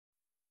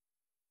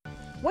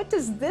What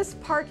does this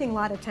parking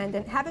lot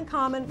attendant have in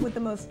common with the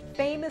most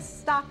famous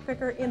stock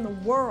picker in the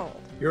world?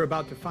 You're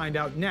about to find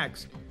out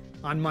next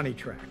on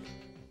MoneyTrack.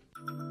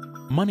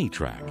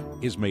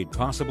 MoneyTrack is made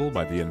possible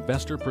by the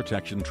Investor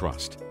Protection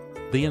Trust.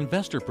 The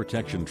Investor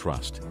Protection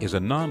Trust is a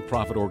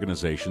nonprofit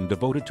organization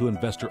devoted to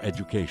investor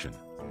education.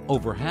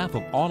 Over half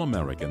of all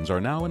Americans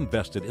are now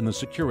invested in the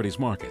securities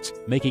markets,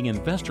 making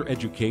investor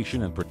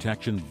education and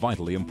protection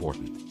vitally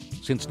important.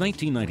 Since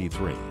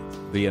 1993,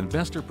 the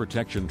Investor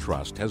Protection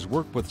Trust has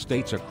worked with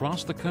states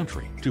across the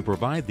country to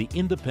provide the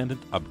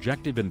independent,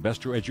 objective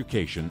investor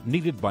education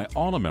needed by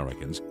all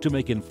Americans to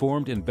make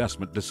informed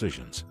investment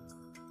decisions.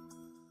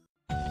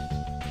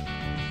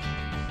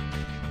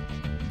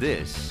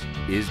 This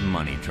is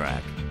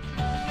MoneyTrack.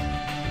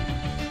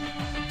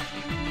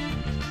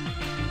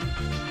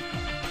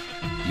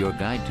 Your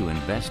guide to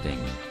investing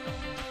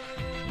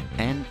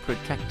and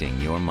protecting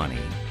your money.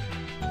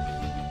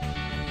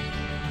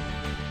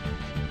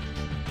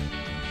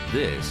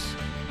 This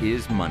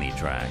is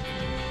MoneyTrack.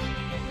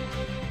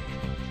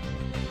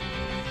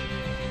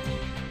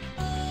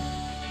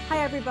 Hi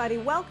everybody,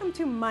 welcome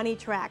to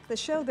MoneyTrack, the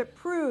show that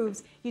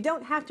proves you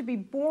don't have to be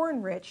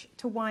born rich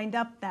to wind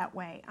up that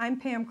way. I'm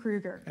Pam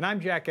Kruger. And I'm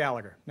Jack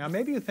Gallagher. Now,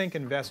 maybe you think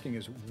investing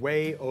is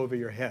way over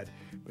your head,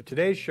 but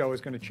today's show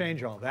is going to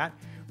change all that.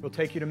 We'll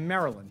take you to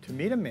Maryland to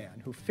meet a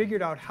man who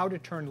figured out how to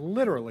turn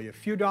literally a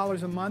few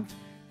dollars a month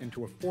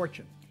into a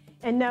fortune.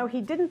 And no, he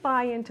didn't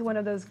buy into one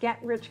of those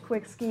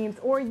get-rich-quick schemes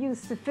or use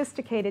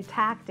sophisticated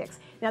tactics.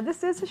 Now,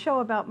 this is a show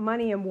about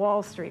money and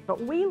Wall Street,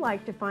 but we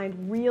like to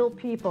find real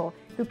people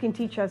who can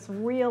teach us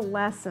real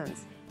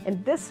lessons.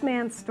 And this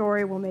man's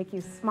story will make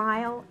you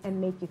smile and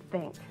make you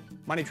think.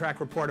 MoneyTrack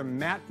reporter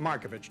Matt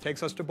Markovich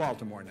takes us to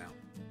Baltimore now.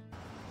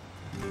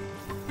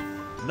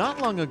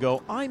 Not long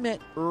ago, I met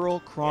Earl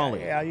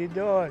Crawley. Hey, how you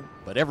doing?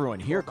 But everyone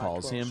here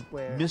calls him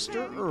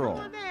Mr. Earl.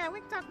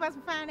 We can talk about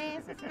some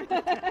finances.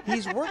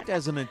 He's worked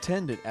as an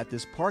attendant at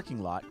this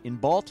parking lot in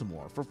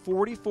Baltimore for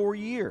 44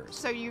 years.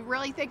 So you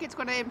really think it's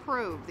going to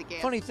improve the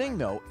gas? Funny thing,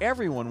 though,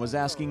 everyone was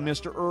asking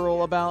Mr.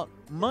 Earl about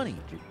money.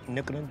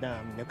 Nickel and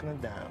dime, nickel and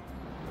dime.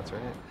 That's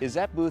right. Is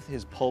that booth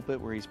his pulpit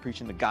where he's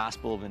preaching the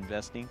gospel of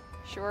investing?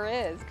 Sure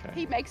is. Okay.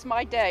 He makes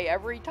my day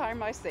every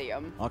time I see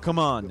him. Oh, come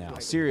on now,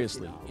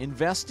 seriously.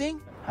 Investing?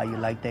 How you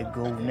like that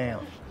gold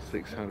now?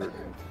 670.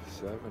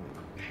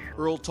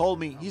 Earl told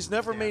me he's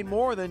never made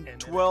more than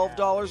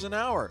 $12 an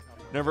hour,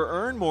 never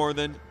earned more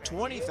than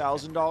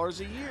 $20,000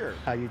 a year.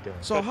 How you doing?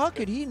 So how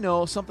could he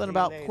know something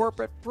about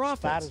corporate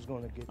profits? Father's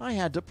gonna get I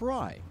had to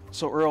pry.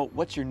 So, Earl,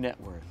 what's your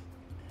net worth?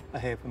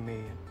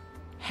 $500,000.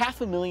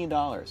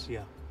 $500,000?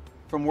 Yeah,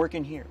 From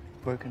working here?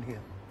 working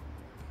here.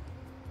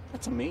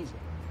 That's amazing.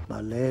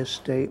 My last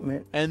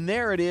statement. And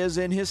there it is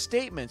in his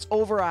statements,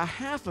 over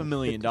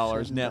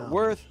 $500,000 net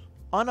worth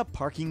on a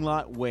parking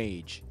lot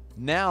wage.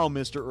 Now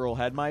Mr. Earl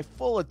had my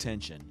full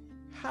attention.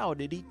 How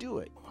did he do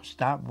it?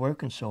 Stop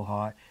working so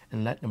hard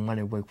and let the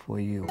money work for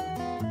you.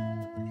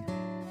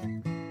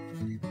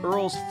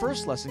 Earl's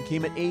first lesson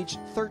came at age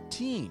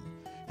 13.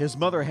 His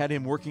mother had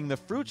him working the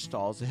fruit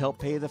stalls to help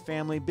pay the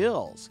family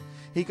bills.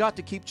 He got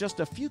to keep just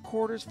a few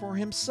quarters for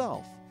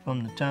himself.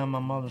 From the time my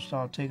mother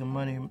started taking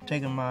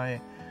my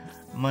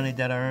money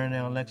that I earned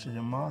in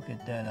Lexington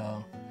Market,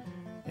 that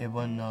it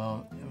wasn't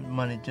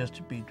money just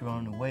to be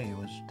thrown away. It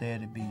was there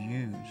to be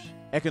used.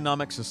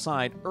 Economics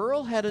aside,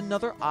 Earl had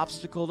another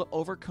obstacle to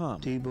overcome.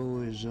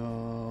 Tebow is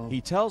He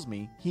tells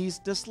me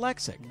he's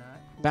dyslexic.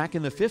 Back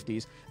in the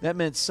 50s, that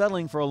meant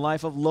settling for a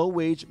life of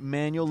low-wage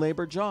manual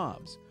labor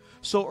jobs.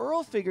 So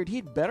Earl figured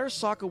he'd better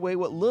sock away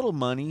what little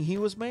money he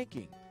was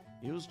making.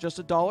 It was just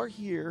 $1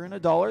 here and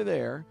 $1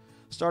 there,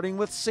 starting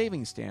with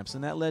savings stamps,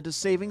 and that led to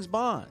savings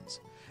bonds.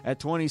 At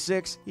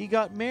 26, he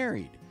got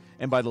married.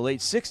 And by the late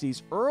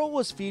 60s, Earl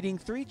was feeding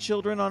 3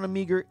 children on a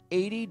meager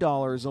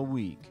 $80 a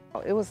week.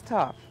 It was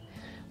tough,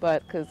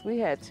 but because we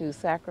had to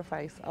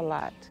sacrifice a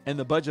lot. And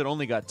the budget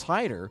only got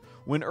tighter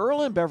when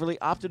Earl and Beverly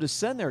opted to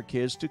send their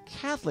kids to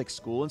Catholic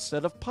school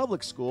instead of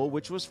public school,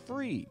 which was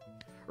free.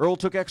 Earl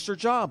took extra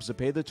jobs to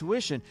pay the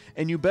tuition,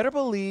 and you better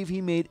believe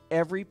he made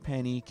every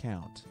penny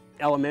count.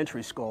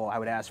 Elementary school, I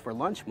would ask for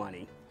lunch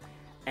money,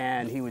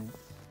 and he would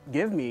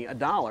give me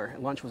 $1.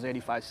 Lunch was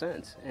 85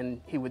 cents.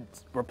 And he would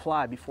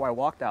reply before I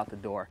walked out the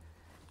door,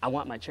 "I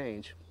want my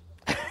change."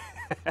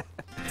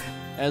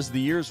 As the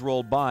years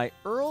rolled by,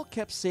 Earl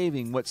kept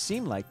saving what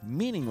seemed like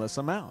meaningless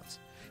amounts.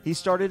 He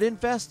started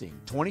investing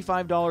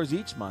 $25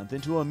 each month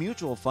into a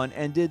mutual fund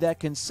and did that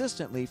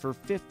consistently for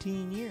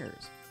 15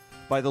 years.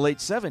 By the late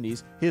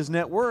 70s, his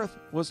net worth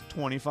was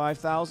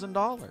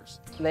 $25,000.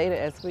 Later,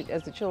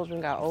 as the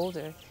children got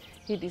older,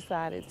 he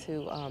decided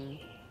to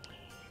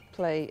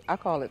play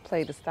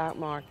the stock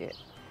market.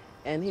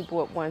 And he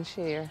bought one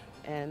share,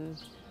 and,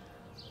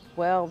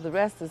 well, the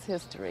rest is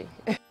history.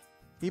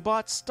 He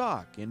bought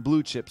stock in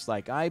blue chips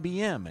like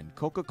IBM and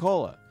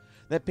Coca-Cola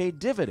that paid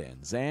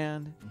dividends,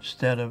 and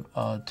instead of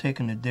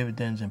taking the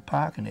dividends and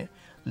parking it,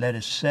 let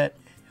it set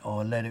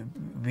or let it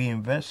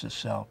reinvest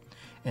itself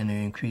and to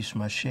increase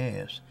my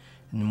shares.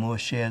 And the more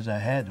shares I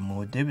had, the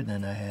more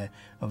dividend I had.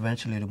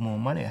 Eventually, the more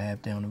money I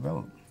have down the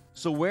road.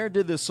 So where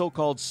did this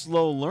so-called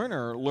slow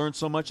learner learn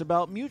so much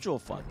about mutual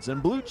funds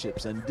and blue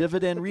chips and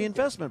dividend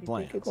reinvestment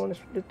plans? You're going to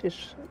split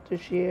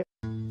this year.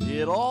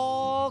 It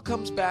all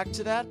comes back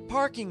to that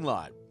parking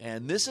lot.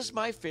 And this is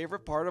my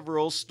favorite part of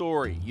Earl's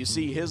story. You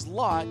see, his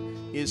lot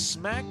is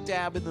smack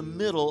dab in the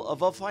middle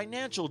of a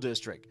financial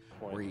district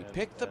where he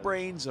picked the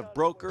brains of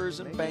brokers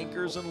and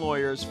bankers and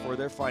lawyers for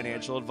their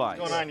financial advice.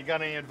 What's going on? You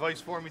got any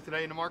advice for me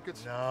today in the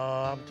markets? No,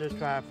 I'm just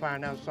trying to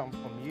find out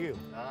something from you.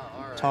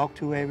 All right. Talk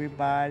to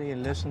everybody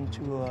and listen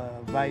to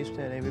advice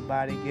that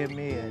everybody give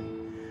me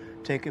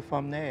and take it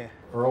from there.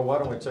 Earl, why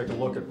don't we take a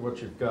look at what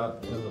you've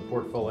got in the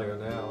portfolio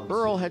now?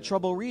 Earl had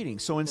trouble reading,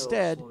 so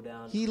instead,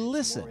 he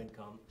listened.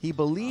 He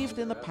believed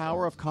in the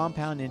power of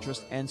compound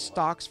interest and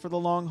stocks for the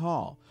long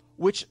haul.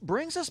 Which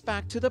brings us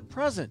back to the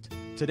present.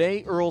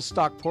 Today, Earl's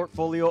stock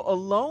portfolio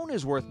alone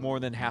is worth more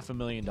than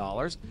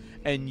 $500,000.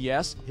 And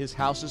yes, his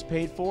house is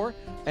paid for.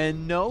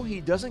 And no,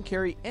 he doesn't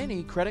carry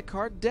any credit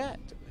card debt.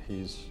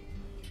 He's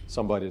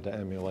somebody to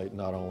emulate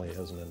not only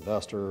as an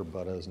investor,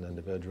 but as an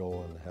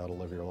individual and how to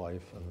live your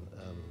life and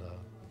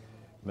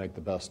make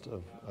the best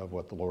of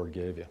what the Lord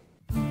gave you.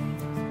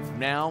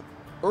 Now,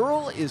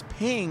 Earl is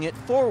paying it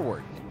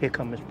forward. Here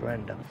comes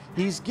Brenda.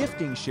 He's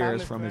gifting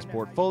shares from his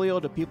portfolio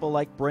to people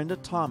like Brenda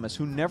Thomas,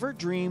 who never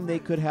dreamed they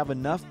could have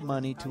enough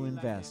money to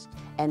invest.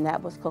 And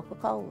that was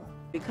Coca-Cola.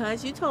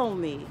 Because you told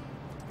me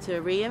to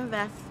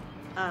reinvest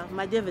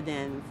my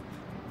dividends,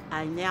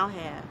 I now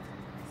have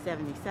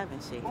 77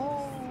 shares.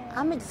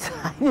 I'm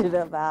excited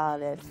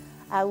about it.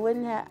 I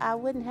wouldn't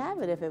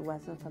have it if it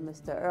wasn't for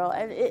Mr. Earl,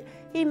 and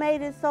he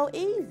made it so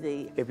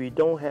easy. If you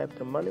don't have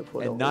the money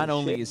for And not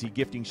only is he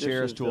gifting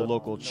shares to a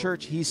local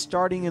church, he's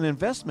starting an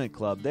investment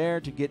club there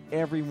to get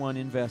everyone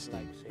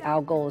investing.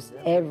 Our goal is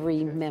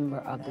every member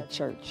of the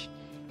church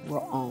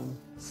will own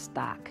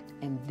stock,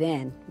 and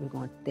then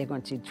they're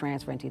going to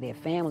transfer into their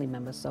family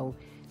members. So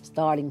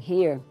starting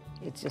here,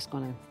 it's just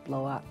going to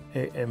blow up.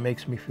 It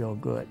makes me feel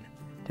good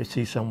to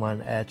see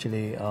someone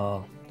actually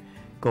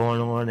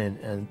going on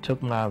and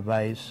took my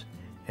advice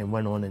and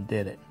went on and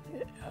did it.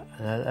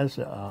 That's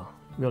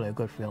really a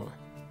good feeling.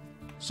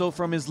 So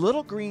from his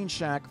little green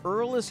shack,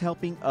 Earl is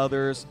helping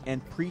others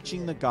and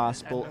preaching the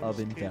gospel of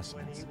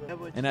investments.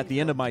 And at the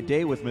end of my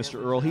day with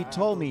Mr. Earl, he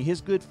told me his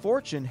good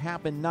fortune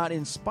happened not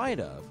in spite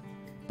of,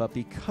 but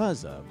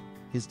because of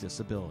his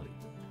disability.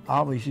 I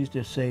always used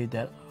to say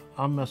that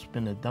I must have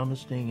been the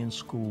dumbest thing in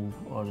school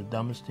or the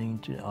dumbest thing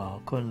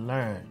couldn't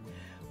learn.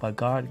 But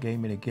God gave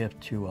me the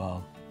gift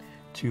to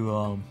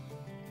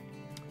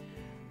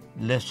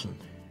listen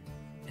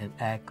and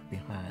act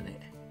behind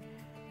it.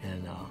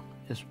 And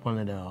it's one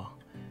of the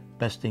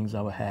best things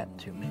ever happened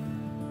to me.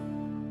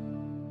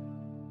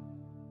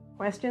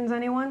 Questions,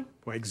 anyone?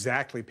 Well,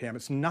 exactly, Pam.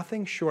 It's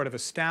nothing short of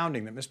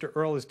astounding that Mr.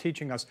 Earl is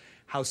teaching us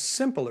how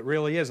simple it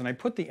really is. And I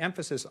put the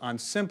emphasis on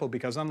simple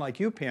because unlike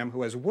you, Pam,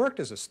 who has worked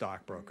as a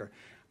stockbroker,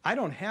 I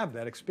don't have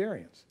that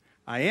experience.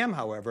 I am,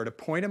 however, at a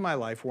point in my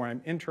life where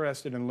I'm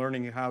interested in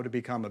learning how to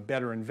become a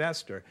better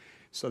investor.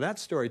 So that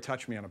story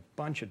touched me on a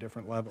bunch of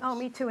different levels. Oh,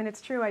 me too, and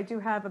it's true. I do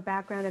have a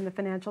background in the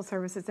financial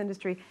services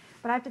industry,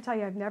 but I have to tell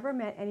you, I've never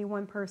met any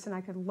one person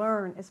I could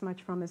learn as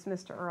much from as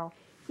Mr. Earl.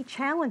 He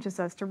challenges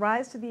us to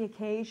rise to the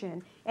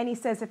occasion, and he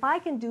says, if I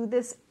can do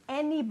this,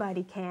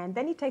 anybody can.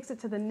 Then he takes it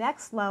to the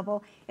next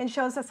level and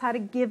shows us how to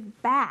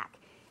give back.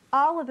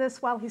 All of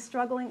this while he's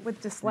struggling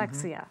with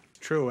dyslexia.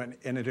 True,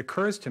 and it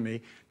occurs to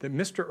me that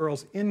Mr.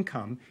 Earl's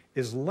income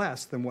is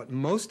less than what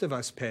most of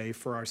us pay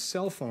for our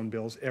cell phone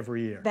bills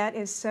every year. That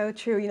is so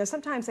true. You know,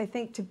 sometimes I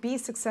think to be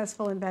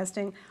successful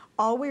investing,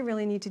 all we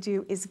really need to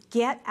do is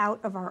get out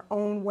of our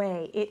own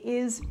way. It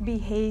is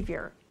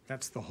behavior.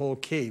 That's the whole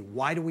key.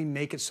 Why do we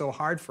make it so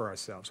hard for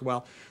ourselves?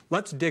 Well,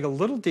 let's dig a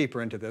little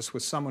deeper into this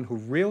with someone who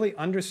really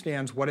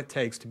understands what it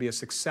takes to be a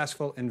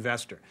successful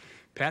investor.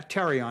 Pat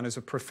Terrion is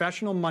a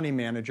professional money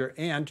manager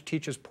and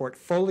teaches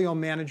portfolio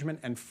management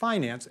and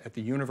finance at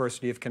the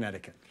University of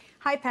Connecticut.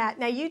 Hi, Pat.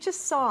 Now, you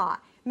just saw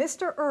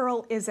Mr.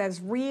 Earl is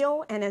as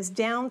real and as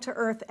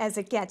down-to-earth as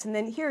it gets. And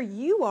then here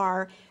you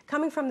are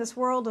coming from this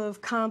world of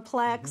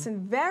complex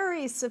and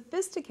very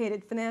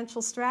sophisticated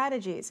financial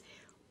strategies.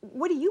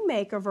 What do you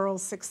make of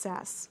Earl's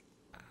success?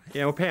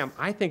 You know, Pam,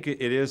 I think it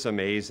is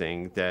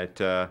amazing that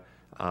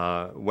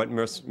what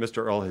Mr.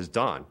 Earl has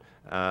done.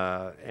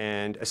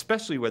 And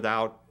especially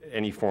without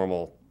any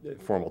formal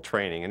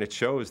training. And it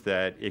shows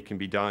that it can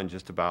be done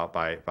just about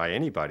by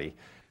anybody.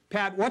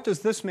 Pat, what does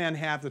this man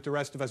have that the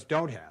rest of us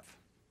don't have?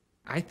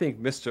 I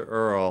think Mr.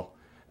 Earl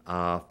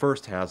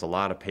first has a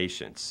lot of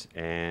patience.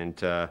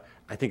 And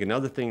I think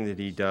another thing that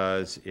he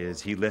does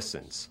is he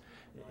listens.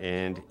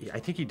 And I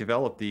think he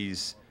developed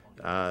these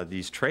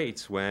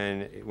traits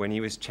when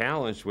he was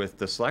challenged with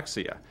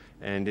dyslexia.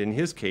 And in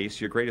his case,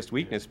 your greatest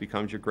weakness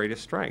becomes your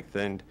greatest strength.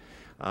 And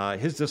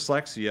his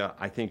dyslexia,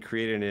 I think,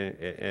 created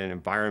an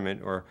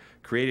environment or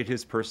created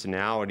his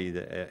personality,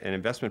 an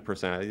investment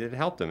personality that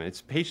helped him.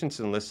 It's patience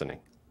and listening.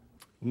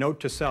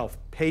 Note to self,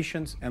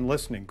 patience and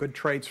listening, good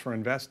traits for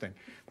investing.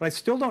 But I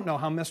still don't know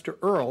how Mr.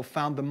 Earl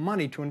found the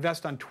money to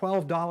invest on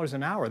 $12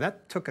 an hour.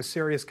 That took a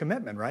serious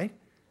commitment, right?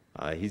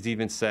 He's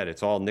even said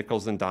it's all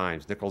nickels and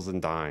dimes,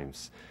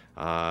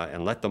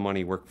 and let the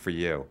money work for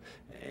you.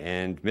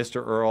 And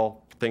Mr.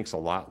 Earl thinks a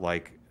lot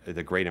like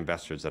the great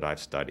investors that I've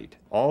studied.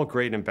 All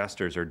great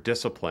investors are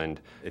disciplined.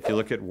 If you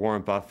look at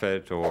Warren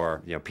Buffett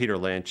or Peter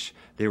Lynch,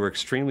 they were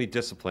extremely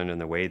disciplined in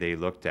the way they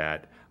looked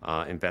at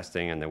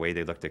investing and the way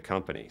they looked at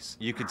companies.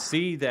 You could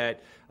see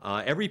that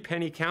every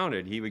penny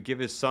counted. He would give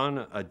his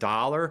son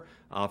 $1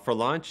 for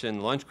lunch,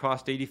 and lunch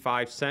cost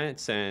 85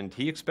 cents, and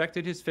he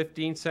expected his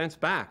 15 cents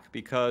back,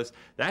 because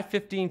that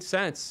 15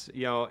 cents,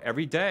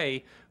 every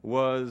day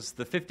was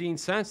the 15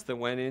 cents that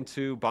went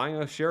into buying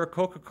a share of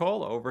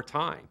Coca-Cola over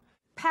time.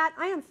 Pat,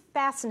 I am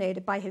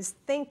fascinated by his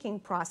thinking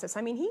process.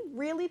 I mean, he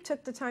really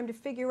took the time to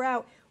figure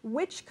out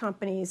which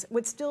companies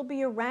would still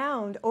be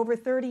around over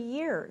 30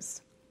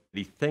 years.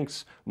 He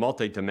thinks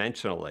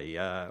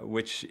multidimensionally,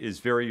 which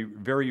is very,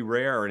 very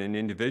rare in an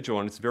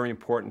individual, and it's very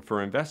important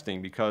for investing,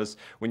 because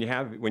when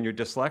you're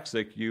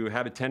dyslexic, you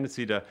have a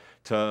tendency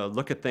to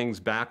look at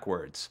things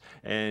backwards,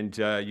 and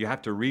you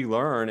have to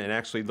relearn and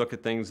actually look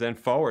at things then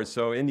forward.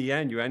 So in the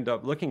end, you end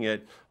up looking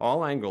at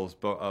all angles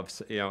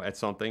at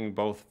something,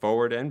 both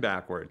forward and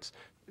backwards.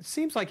 It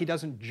seems like he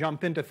doesn't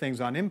jump into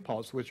things on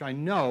impulse, which I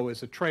know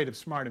is a trait of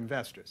smart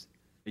investors.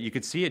 You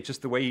could see it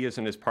just the way he is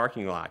in his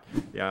parking lot.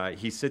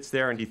 He sits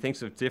there and he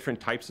thinks of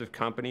different types of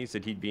companies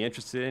that he'd be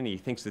interested in. He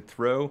thinks it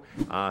through.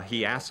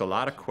 He asks a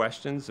lot of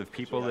questions of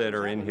people that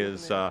are in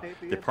his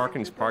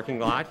parking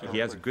lot. He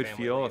has a good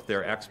feel if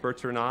they're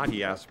experts or not.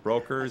 He asks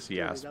brokers. He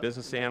asks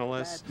business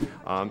analysts.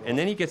 And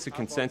then he gets a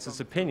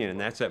consensus opinion, and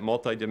that's that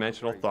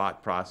multidimensional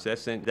thought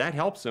process, and that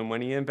helps him when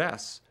he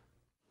invests.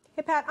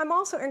 Hey, Pat, I'm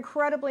also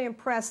incredibly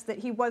impressed that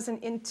he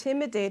wasn't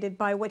intimidated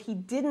by what he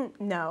didn't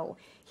know.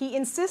 He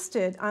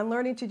insisted on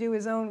learning to do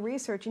his own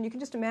research, and you can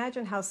just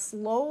imagine how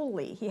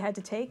slowly he had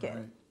to take it.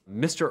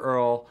 Mr.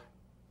 Earl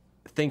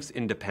thinks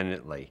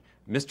independently.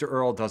 Mr.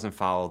 Earl doesn't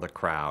follow the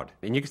crowd,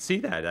 and you can see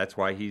that. That's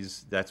why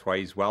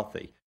he's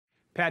wealthy.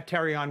 Pat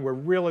Terrion, we're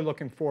really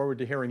looking forward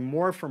to hearing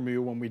more from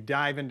you when we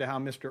dive into how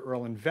Mr.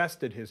 Earl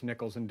invested his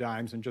nickels and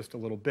dimes in just a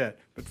little bit.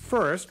 But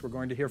first, we're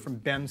going to hear from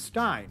Ben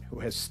Stein, who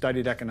has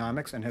studied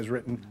economics and has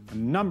written a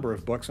number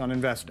of books on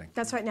investing.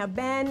 That's right. Now,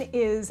 Ben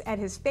is at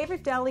his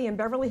favorite deli in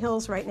Beverly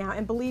Hills right now,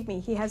 and believe me,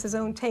 he has his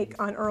own take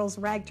on Earl's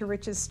rag to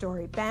riches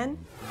story. Ben?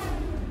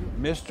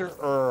 Mr.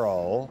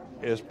 Earl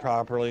is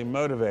properly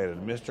motivated.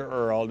 Mr.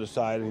 Earl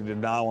decided he did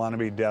not want to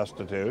be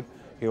destitute.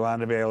 He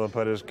wanted to be able to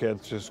put his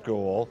kids to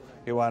school.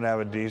 He wanted to have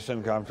a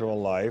decent, comfortable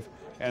life.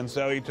 And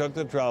so he took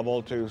the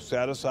trouble to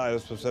set aside a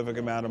specific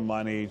amount of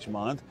money each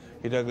month.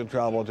 He took the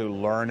trouble to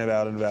learn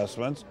about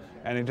investments.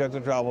 And he took the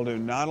trouble to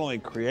not only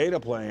create a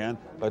plan,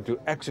 but to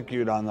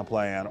execute on the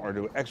plan, or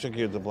to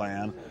execute the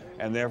plan.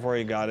 And therefore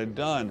he got it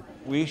done.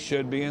 We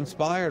should be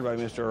inspired by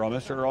Mr. Earl.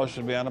 Mr. Earl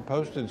should be on a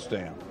postage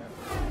stamp.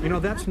 You know,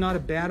 that's not a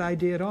bad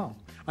idea at all.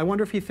 I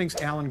wonder if he thinks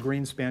Alan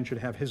Greenspan should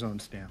have his own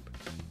stamp.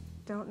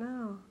 Don't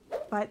know.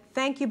 But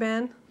thank you,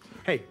 Ben.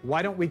 Hey,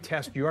 why don't we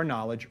test your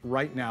knowledge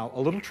right now?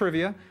 A little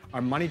trivia, our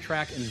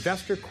MoneyTrack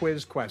investor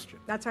quiz question.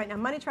 That's right. Now,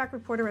 MoneyTrack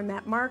reporter and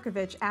Matt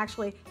Markovich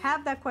actually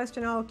have that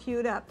question all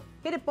queued up.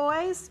 Hit it,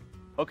 boys.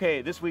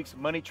 Okay, this week's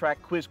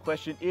MoneyTrack quiz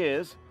question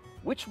is,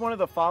 which one of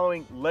the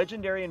following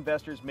legendary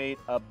investors made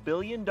 $1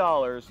 billion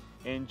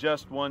in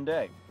just one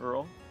day?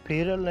 Earl?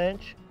 Peter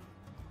Lynch,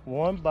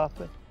 Warren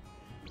Buffett,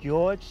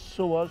 George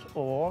Soros,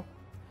 or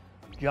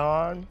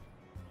John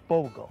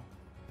Bogle.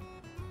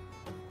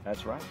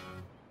 That's right.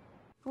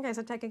 Okay,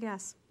 so take a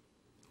guess.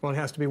 Well, it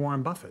has to be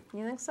Warren Buffett.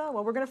 You think so?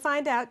 Well, we're going to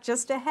find out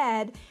just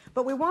ahead.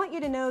 But we want you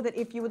to know that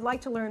if you would like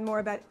to learn more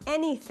about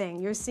anything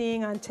you're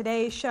seeing on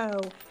today's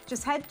show,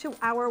 just head to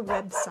our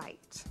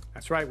website.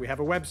 That's right. We have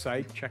a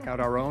website. Check out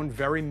our own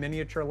very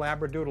miniature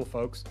labradoodle,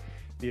 folks.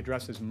 The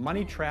address is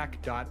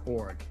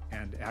MoneyTrack.org.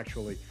 And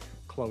actually,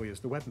 Chloe is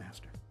the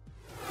webmaster.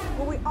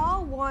 Well, we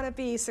all want to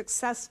be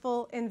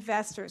successful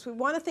investors. We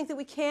want to think that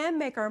we can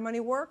make our money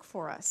work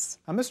for us.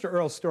 Now, Mr.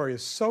 Earl's story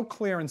is so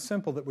clear and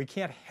simple that we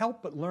can't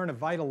help but learn a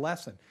vital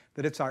lesson,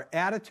 that it's our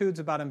attitudes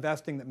about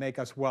investing that make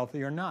us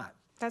wealthy or not.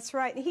 That's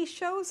right. And he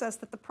shows us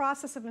that the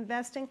process of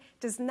investing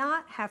does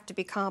not have to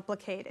be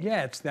complicated.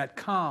 Yeah, it's that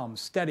calm,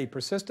 steady,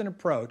 persistent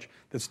approach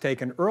that's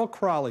taken Earl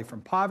Crawley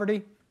from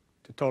poverty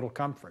to total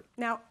comfort.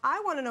 Now,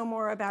 I want to know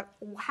more about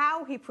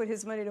how he put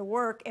his money to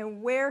work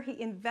and where he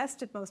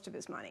invested most of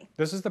his money.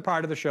 This is the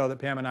part of the show that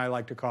Pam and I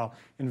like to call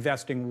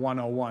Investing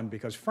 101,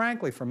 because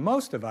frankly, for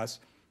most of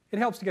us, it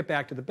helps to get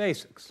back to the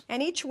basics.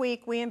 And each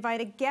week, we invite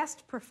a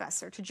guest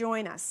professor to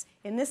join us.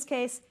 In this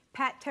case,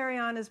 Pat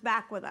Terrion is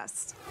back with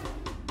us.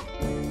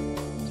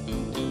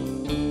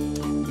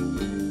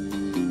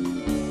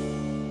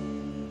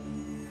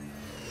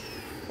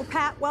 Well,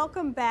 Pat, welcome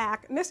welcome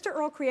back. Mr.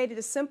 Earl created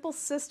a simple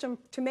system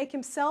to make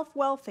himself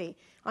wealthy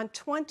on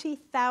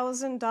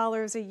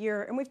 $20,000 a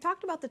year. And we've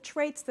talked about the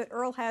traits that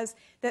Earl has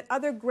that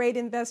other great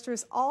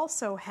investors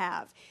also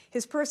have.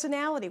 His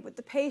personality with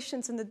the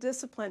patience and the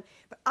discipline.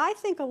 But I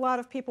think a lot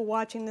of people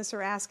watching this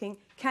are asking,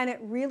 can it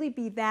really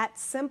be that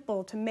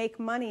simple to make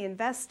money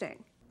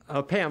investing?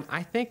 Pam,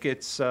 I think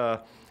it's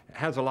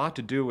has a lot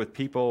to do with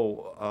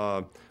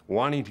people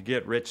wanting to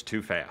get rich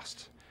too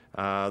fast.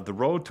 The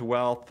road to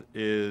wealth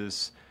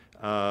is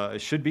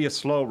should be a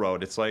slow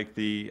road. It's like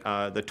the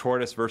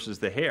tortoise versus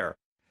the hare.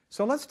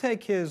 So let's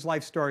take his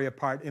life story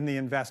apart in the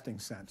investing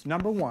sense.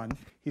 Number one,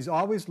 he's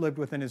always lived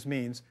within his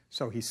means,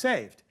 so he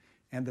saved.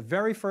 And the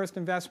very first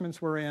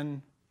investments were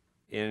in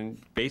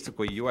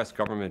basically U.S.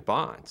 government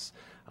bonds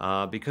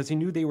because he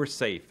knew they were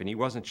safe and he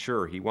wasn't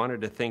sure. He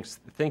wanted to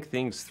think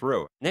things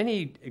through. Then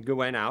he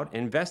went out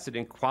and invested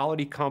in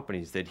quality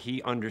companies that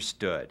he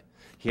understood.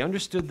 He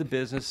understood the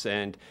business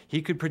and he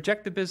could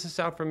project the business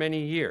out for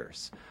many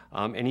years.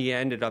 And he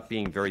ended up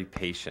being very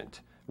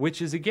patient,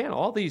 which is, again,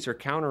 all these are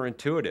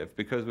counterintuitive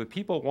because what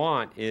people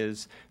want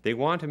is they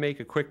want to make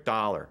a quick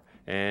dollar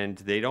and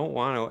they don't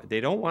want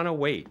to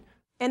wait.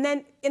 And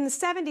then in the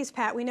 70s,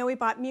 Pat, we know he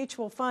bought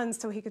mutual funds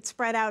so he could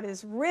spread out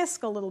his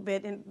risk a little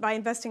bit by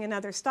investing in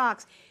other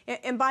stocks.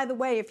 And by the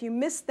way, if you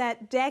missed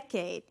that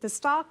decade, the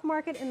stock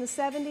market in the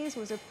 70s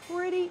was a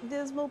pretty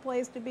dismal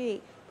place to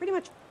be, pretty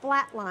much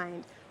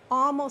flatlined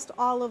almost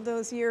all of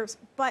those years.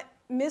 But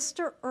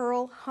Mr.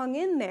 Earl hung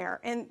in there,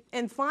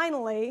 and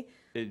finally...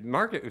 The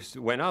market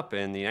went up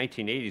in the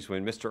 1980s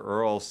when Mr.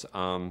 Earl's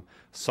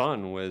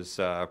son was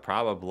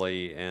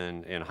probably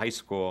in high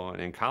school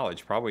and in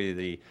college, probably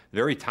the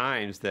very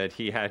times that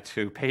he had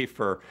to pay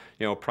for,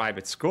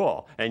 private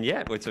school. And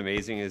yet, what's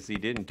amazing is he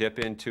didn't dip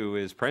into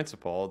his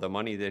principal, the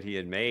money that he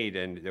had made,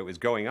 and it was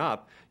going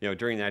up,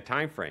 during that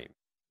time frame.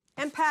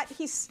 And Pat,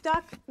 he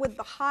stuck with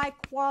the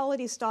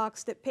high-quality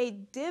stocks that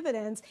paid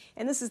dividends,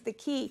 and this is the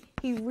key.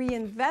 He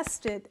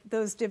reinvested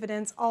those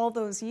dividends all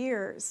those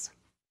years.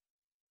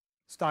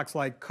 Stocks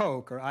like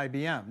Coke or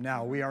IBM.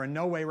 Now, we are in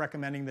no way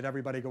recommending that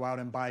everybody go out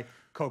and buy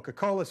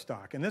Coca-Cola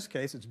stock. In this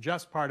case, it's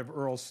just part of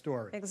Earl's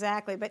story.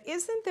 Exactly. But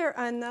isn't there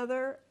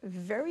another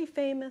very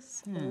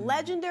famous,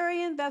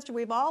 legendary investor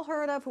we've all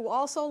heard of who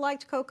also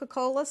liked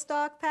Coca-Cola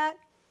stock, Pat?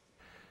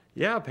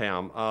 Yeah,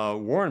 Pam.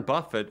 Warren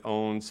Buffett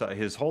owns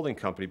his holding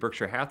company,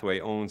 Berkshire Hathaway,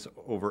 owns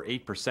over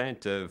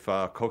 8%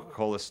 of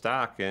Coca-Cola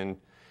stock, and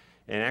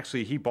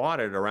actually he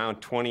bought it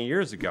around 20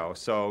 years ago.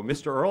 So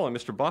Mr. Earl and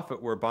Mr.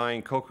 Buffett were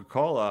buying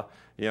Coca-Cola,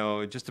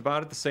 just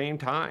about at the same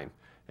time,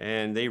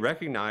 and they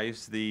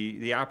recognized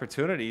the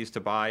opportunities to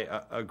buy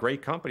a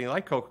great company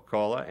like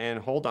Coca-Cola and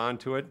hold on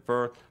to it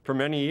for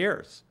many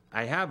years.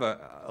 I have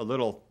a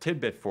little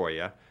tidbit for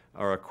you,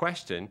 or a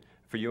question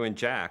for you and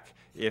Jack.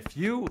 If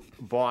you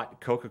bought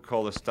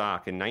Coca-Cola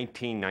stock in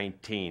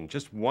 1919,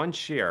 just one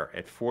share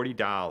at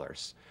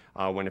 $40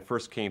 when it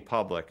first came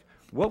public,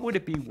 what would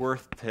it be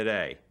worth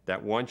today,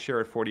 that one share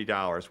at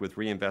 $40 with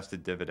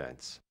reinvested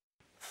dividends?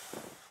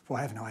 Well,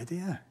 I have no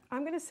idea.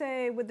 I'm going to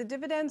say with the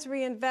dividends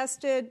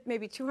reinvested,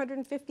 maybe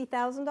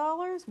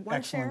 $250,000, one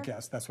Excellent share?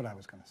 guess. That's what I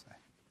was going to say.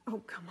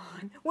 Oh, come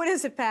on. What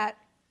is it, Pat?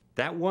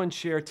 That one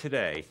share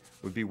today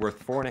would be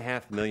worth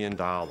 $4.5 million.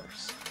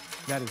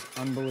 That is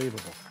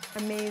unbelievable.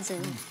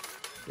 Amazing.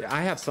 Yeah,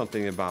 I have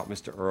something about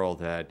Mr. Earl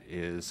that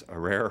is a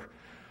rare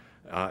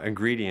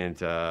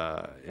ingredient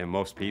in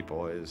most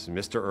people is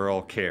Mr.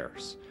 Earl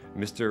cares.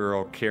 Mr.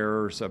 Earl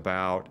cares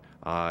about,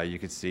 you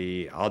could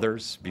see,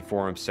 others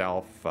before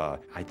himself.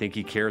 I think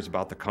he cares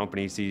about the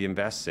companies he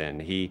invests in.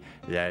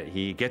 That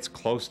he gets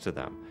close to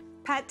them.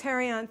 Pat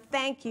Terrion,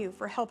 thank you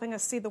for helping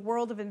us see the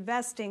world of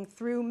investing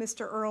through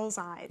Mr. Earl's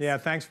eyes. Yeah,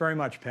 thanks very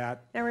much,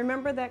 Pat. Now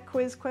remember that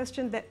quiz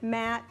question that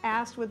Matt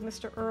asked with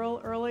Mr.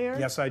 Earl earlier?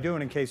 Yes, I do,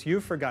 and in case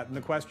you've forgotten,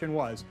 the question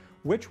was,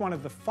 which one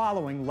of the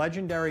following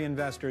legendary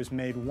investors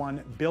made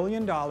 $1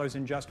 billion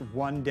in just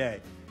one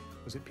day?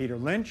 Was it Peter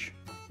Lynch,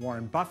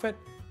 Warren Buffett,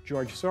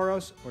 George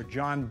Soros, or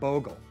John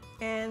Bogle?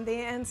 And the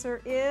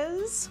answer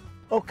is?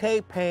 Okay,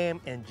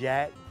 Pam and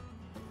Jack,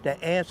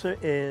 the answer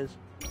is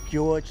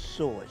George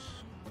Soros.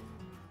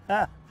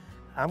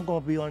 I'm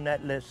going to be on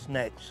that list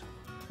next.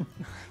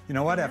 You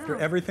know what? After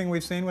everything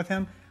we've seen with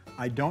him,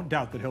 I don't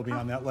doubt that he'll be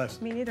on that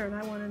list. Me neither, and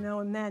I want to know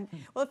him then.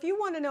 Well, if you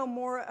want to know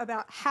more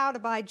about how to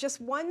buy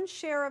just one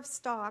share of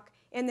stock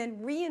and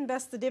then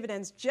reinvest the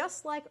dividends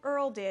just like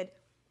Earl did,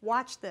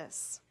 watch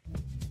this.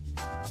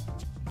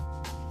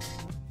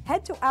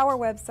 Head to our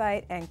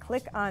website and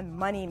click on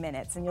Money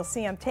Minutes, and you'll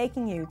see I'm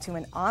taking you to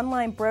an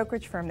online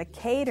brokerage firm that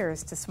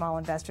caters to small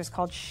investors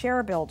called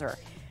ShareBuilder.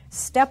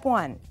 Step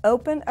 1,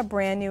 open a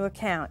brand new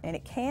account, and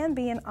it can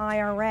be an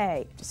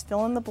IRA. Just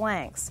fill in the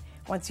blanks.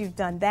 Once you've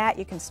done that,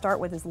 you can start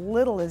with as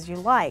little as you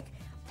like.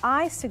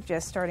 I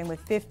suggest starting with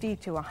 $50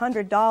 to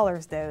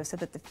 $100 though, so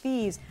that the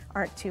fees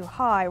aren't too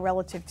high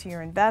relative to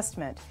your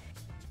investment.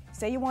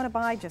 Say you want to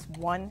buy just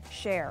one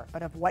share,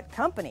 but of what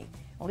company?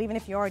 Well, even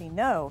if you already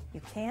know,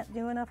 you can't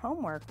do enough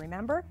homework,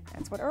 remember?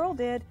 That's what Earl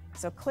did,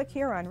 so click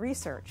here on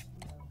Research.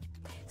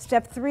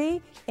 Step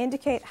 3,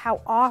 indicate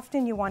how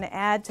often you want to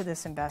add to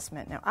this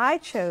investment. Now, I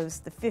chose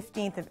the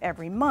 15th of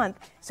every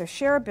month, so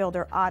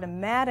ShareBuilder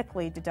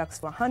automatically deducts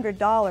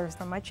 $100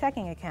 from my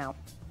checking account.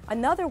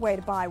 Another way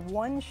to buy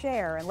one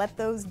share and let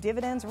those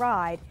dividends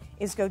ride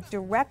is go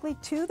directly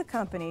to the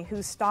company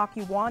whose stock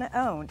you want to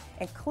own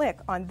and click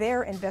on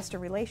their investor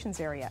relations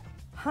area.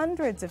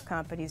 Hundreds of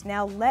companies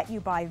now let you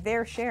buy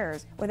their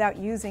shares without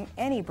using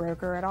any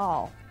broker at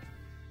all.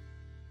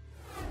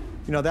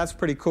 You know, that's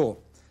pretty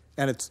cool.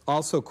 And it's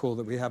also cool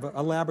that we have a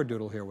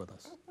Labradoodle here with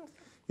us.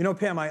 You know,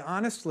 Pam, I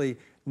honestly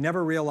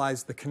never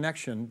realized the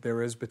connection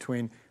there is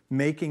between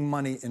making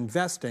money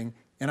investing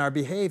and our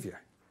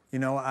behavior. You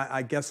know,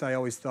 I guess I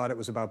always thought it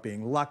was about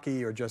being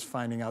lucky or just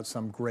finding out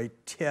some great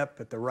tip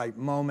at the right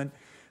moment,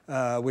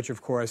 which, of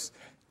course,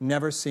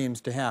 never seems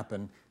to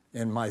happen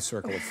in my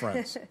circle of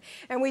friends.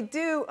 And we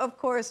do, of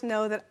course,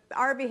 know that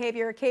our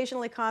behavior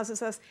occasionally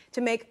causes us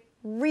to make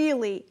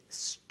really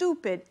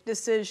stupid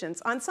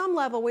decisions. On some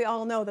level, we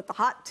all know that the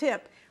hot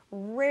tip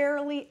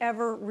rarely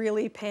ever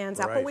really pans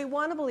out. Right. But we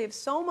want to believe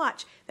so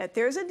much that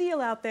there's a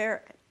deal out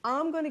there, and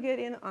I'm going to get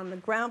in on the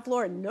ground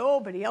floor, and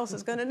nobody else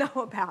is going to know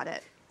about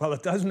it. Well,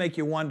 it does make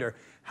you wonder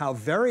how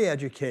very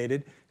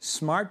educated,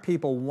 smart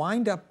people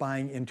wind up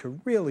buying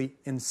into really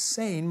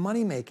insane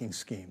money-making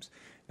schemes.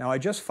 Now, I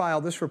just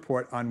filed this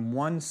report on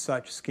one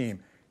such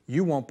scheme.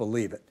 You won't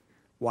believe it.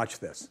 Watch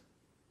this.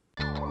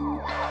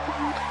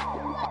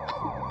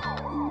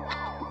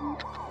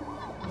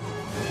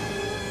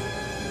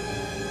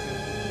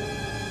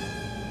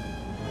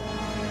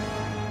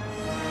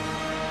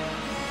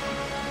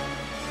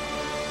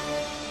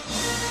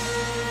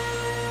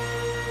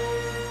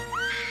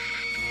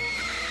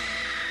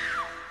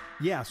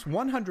 Yes,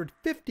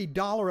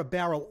 $150 a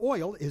barrel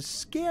oil is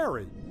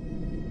scary.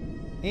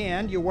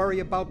 And you worry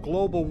about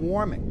global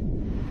warming.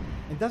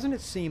 And doesn't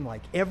it seem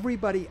like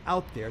everybody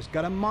out there's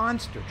got a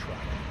monster truck?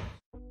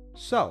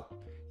 So,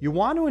 you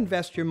want to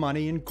invest your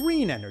money in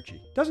green energy.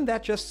 Doesn't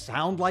that just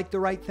sound like the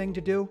right thing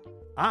to do?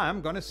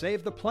 I'm going to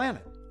save the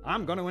planet.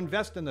 I'm going to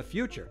invest in the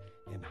future,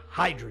 in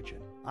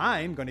hydrogen.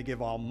 I'm going to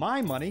give all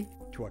my money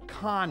to a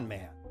con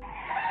man.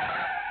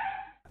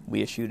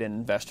 We issued an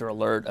investor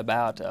alert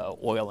about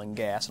oil and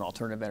gas and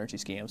alternative energy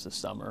schemes this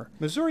summer.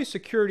 Missouri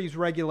securities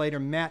regulator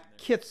Matt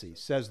Kitsy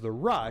says the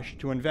rush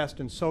to invest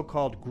in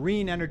so-called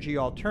green energy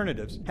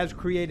alternatives has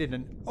created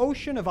an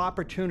ocean of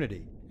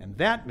opportunity. And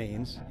that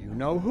means you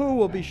know who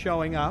will be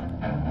showing up.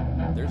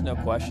 There's no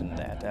question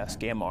that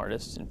scam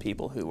artists and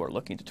people who are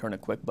looking to turn a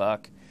quick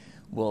buck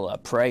will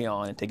prey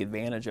on and take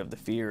advantage of the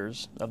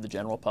fears of the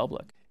general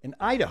public. In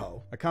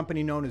Idaho, a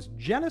company known as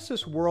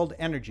Genesis World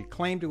Energy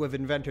claimed to have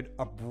invented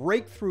a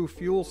breakthrough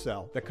fuel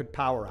cell that could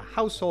power a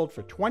household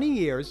for 20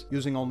 years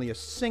using only a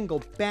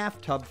single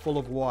bathtub full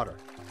of water.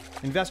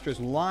 Investors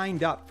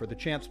lined up for the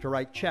chance to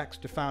write checks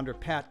to founder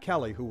Pat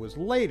Kelly, who was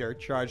later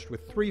charged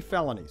with 3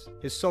 felonies.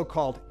 His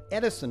so-called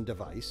Edison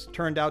device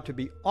turned out to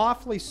be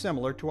awfully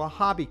similar to a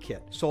hobby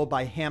kit sold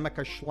by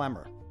Hammaker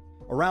Schlemmer.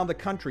 Around the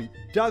country,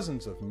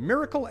 dozens of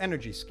miracle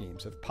energy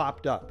schemes have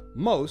popped up,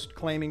 most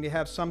claiming to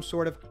have some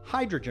sort of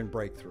hydrogen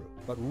breakthrough.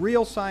 But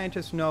real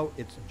scientists know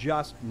it's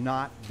just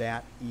not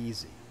that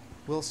easy.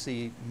 We'll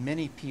see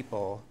many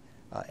people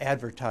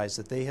advertise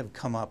that they have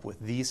come up with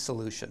the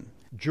solution.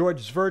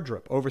 George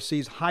Sverdrup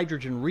oversees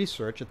hydrogen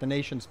research at the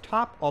nation's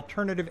top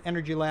alternative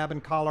energy lab in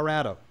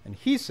Colorado, and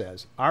he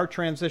says our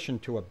transition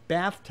to a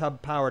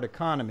bathtub-powered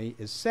economy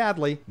is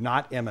sadly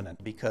not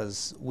imminent.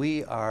 Because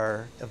we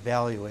are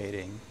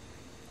evaluating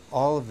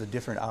all of the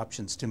different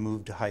options to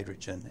move to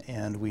hydrogen,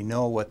 and we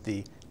know what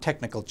the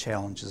technical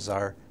challenges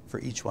are for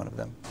each one of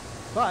them.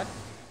 But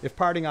if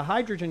parting a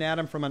hydrogen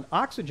atom from an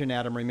oxygen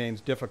atom remains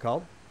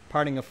difficult,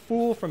 parting a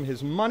fool from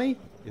his money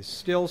is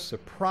still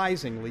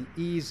surprisingly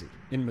easy.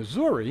 In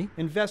Missouri,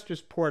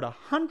 investors poured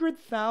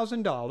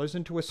 $100,000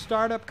 into a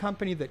startup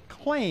company that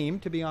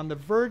claimed to be on the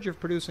verge of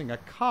producing a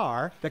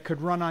car that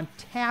could run on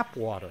tap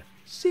water.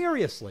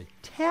 Seriously,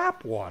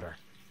 tap water.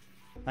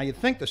 Now, you'd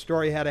think the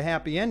story had a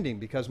happy ending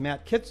because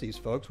Matt Kitsy's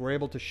folks were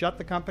able to shut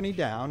the company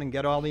down and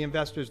get all the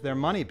investors their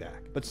money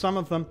back. But some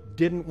of them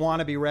didn't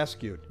want to be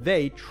rescued.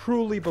 They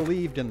truly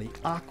believed in the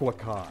aqua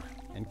car.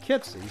 And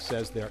Kitsy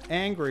says their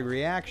angry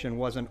reaction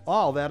wasn't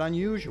all that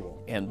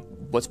unusual. And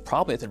what's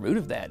probably at the root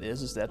of that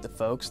is that the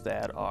folks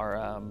that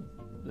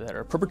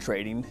are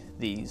perpetrating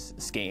these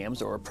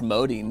scams or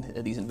promoting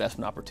these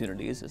investment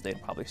opportunities, as they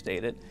probably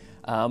stated,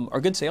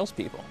 are good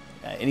salespeople.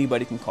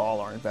 Anybody can call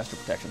our investor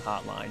protection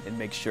hotline and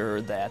make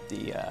sure that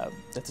the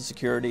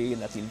security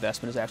and that the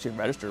investment is actually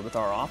registered with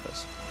our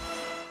office.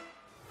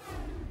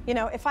 You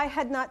know, if I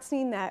had not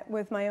seen that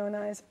with my own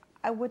eyes,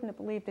 I wouldn't have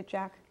believed it,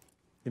 Jack.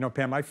 You know,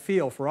 Pam, I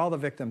feel for all the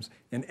victims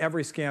in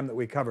every scam that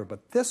we cover,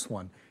 but this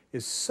one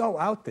is so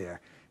out there.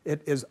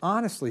 It is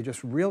honestly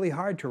just really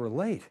hard to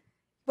relate.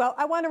 Well,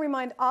 I want to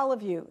remind all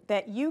of you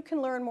that you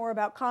can learn more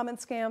about common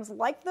scams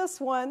like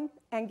this one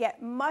and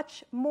get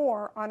much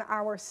more on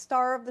our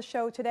star of the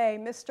show today,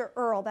 Mr.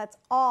 Earl. That's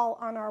all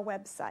on our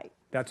website.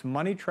 That's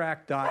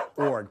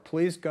MoneyTrack.org.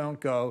 Please don't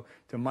go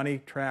to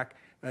MoneyTrack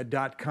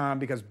MoneyTrack.com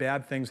because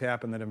bad things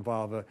happen that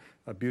involve a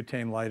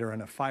butane lighter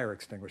and a fire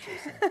extinguisher.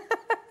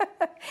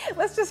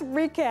 Let's just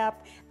recap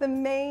the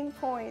main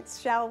points,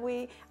 shall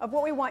we, of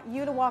what we want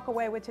you to walk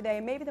away with today.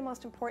 Maybe the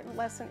most important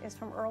lesson is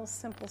from Earl's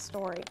simple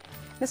story.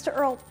 Mr.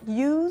 Earl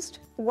used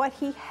what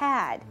he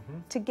had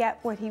to get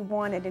what he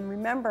wanted. And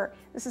remember,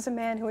 this is a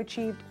man who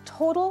achieved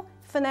total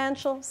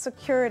financial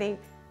security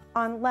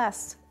on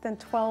less than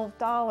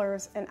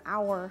 $12 an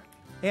hour.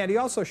 And he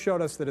also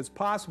showed us that it's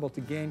possible to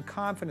gain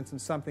confidence in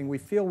something we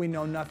feel we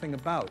know nothing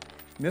about.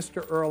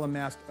 Mr. Earl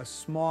amassed a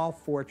small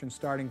fortune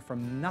starting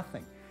from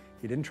nothing.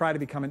 He didn't try to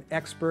become an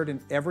expert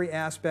in every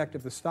aspect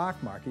of the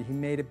stock market. He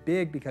made it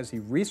big because he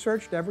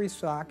researched every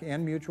stock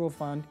and mutual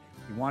fund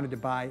he wanted to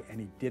buy, and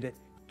he did it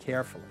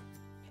carefully.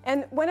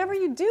 And whenever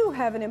you do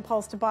have an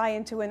impulse to buy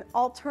into an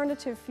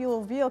alternative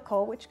fuel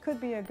vehicle, which could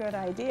be a good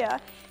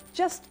idea,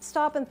 just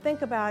stop and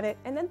think about it,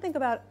 and then think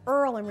about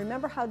Earl and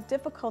remember how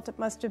difficult it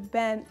must have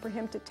been for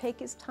him to take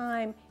his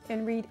time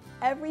and read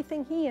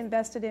everything he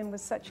invested in with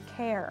such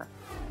care.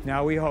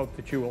 Now we hope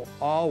that you will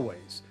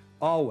always,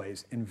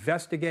 always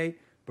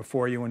investigate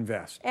before you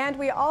invest. And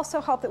we also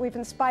hope that we've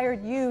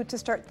inspired you to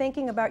start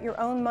thinking about your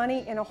own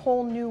money in a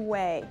whole new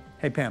way.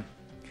 Hey, Pam,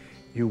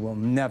 you will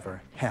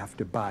never have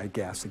to buy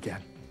gas again.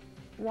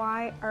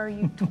 Why are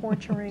you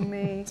torturing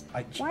me?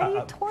 Why do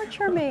you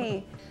torture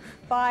me?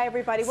 Bye,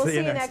 everybody. We'll see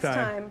you next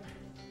time.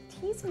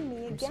 Teasing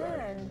me again.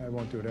 Sorry. I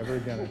won't do it ever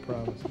again, I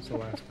promise. It's the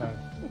last time.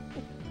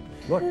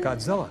 Look,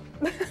 Godzilla.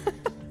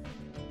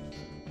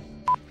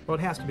 Well,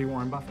 it has to be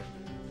Warren Buffett.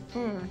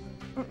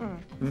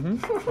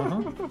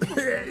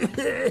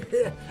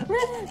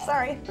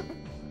 Sorry.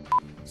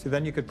 See,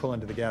 then you could pull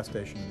into the gas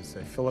station and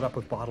say, fill it up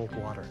with bottled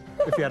water,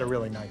 if you had a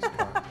really nice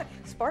car.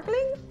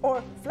 Sparkling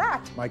or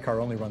flat? My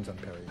car only runs on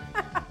Perrier.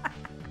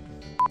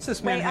 What's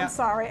this man? Wait, I'm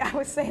sorry. I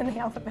was saying the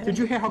alphabet. Did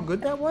you hear how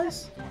good that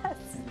was? Yes.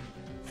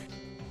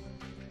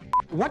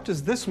 What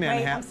does this man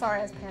Wait, have? I'm sorry.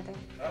 I was panting.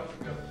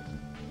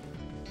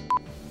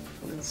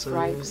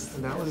 Stripes.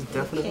 That was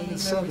definitely the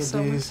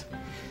 70s.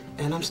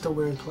 And I'm still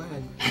wearing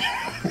plaid.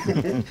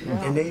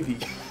 And navy.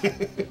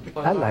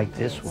 I like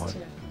this one.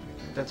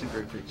 That's a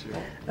great picture.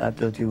 I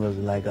thought you was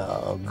like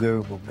a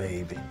Gerbil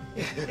baby.